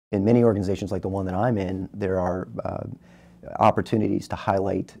in many organizations like the one that I'm in, there are opportunities to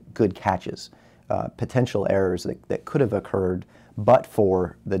highlight good catches, potential errors that could have occurred but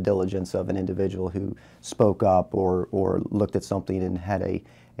for the diligence of an individual who spoke up or looked at something and had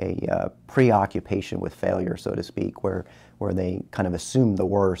a preoccupation with failure, so to speak, where they kind of assumed the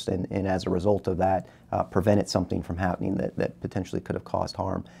worst and as a result of that prevented something from happening that potentially could have caused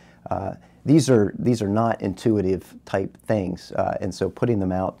harm. These are not intuitive type things, and so putting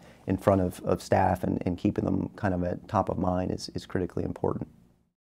them out in front of staff and keeping them kind of at top of mind is critically important.